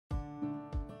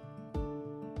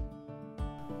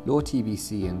Low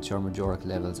TBC and thermogenic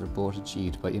levels are both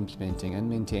achieved by implementing and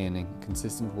maintaining a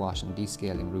consistent wash and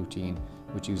descaling routine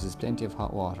which uses plenty of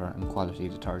hot water and quality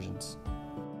detergents.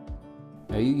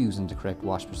 Are you using the correct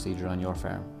wash procedure on your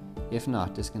farm? If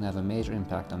not, this can have a major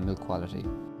impact on milk quality.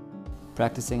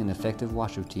 Practicing an effective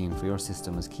wash routine for your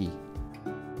system is key.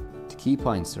 The key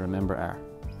points to remember are: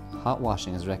 hot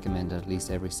washing is recommended at least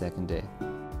every second day.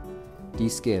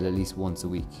 Descale at least once a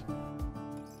week.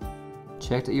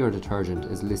 Check that your detergent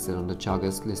is listed on the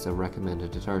Teag's list of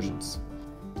recommended detergents.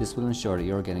 This will ensure that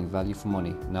you're getting value for money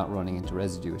and not running into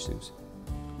residue issues.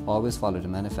 Always follow the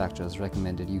manufacturer's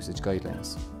recommended usage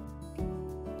guidelines.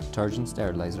 Detergent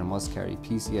sterilizer must carry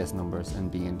PCS numbers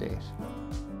and be in date.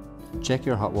 Check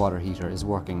your hot water heater is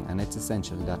working, and it's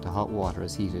essential that the hot water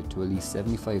is heated to at least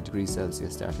 75 degrees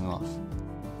Celsius starting off.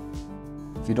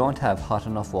 If you don't have hot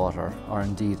enough water, or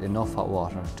indeed enough hot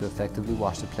water to effectively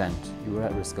wash the plant, you are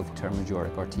at risk of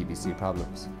thermogenic or TBC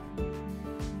problems.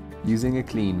 Using a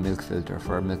clean milk filter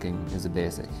for milking is a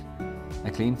basic.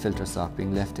 A clean filter sock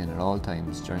being left in at all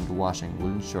times during the washing will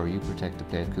ensure you protect the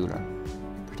plate cooler.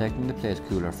 Protecting the plate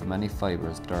cooler from any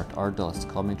fibres, dirt or dust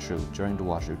coming through during the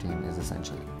wash routine is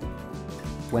essential.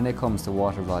 When it comes to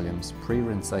water volumes,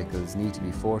 pre-rinse cycles need to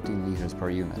be 14 litres per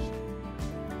unit.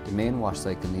 The main wash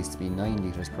cycle needs to be 9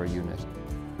 litres per unit,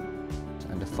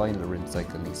 and the final rinse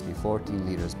cycle needs to be 14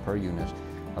 litres per unit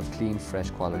of clean, fresh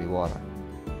quality water.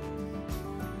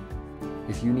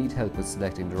 If you need help with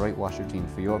selecting the right wash routine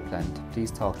for your plant,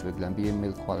 please talk to a Glanbia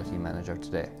Milk Quality Manager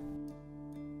today.